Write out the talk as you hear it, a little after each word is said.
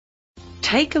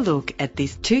Take a look at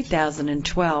this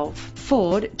 2012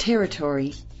 Ford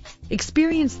Territory.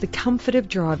 Experience the comfort of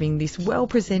driving this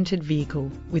well-presented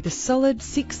vehicle with a solid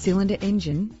 6-cylinder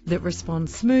engine that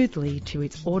responds smoothly to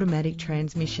its automatic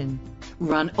transmission.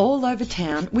 Run all over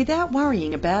town without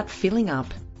worrying about filling up.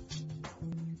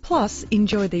 Plus,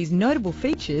 enjoy these notable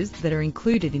features that are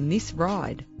included in this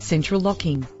ride: central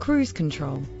locking, cruise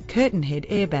control, curtain head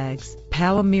airbags,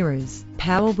 power mirrors,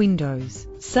 power windows,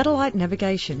 satellite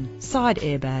navigation, side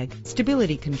airbag,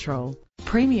 stability control.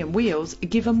 Premium wheels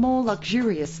give a more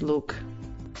luxurious look.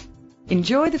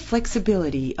 Enjoy the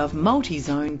flexibility of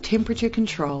multi-zone temperature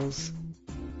controls.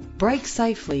 Brake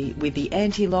safely with the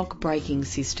anti-lock braking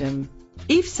system.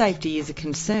 If safety is a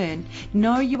concern,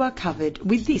 know you are covered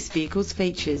with this vehicle's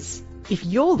features. If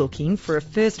you're looking for a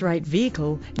first-rate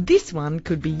vehicle, this one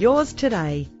could be yours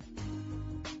today.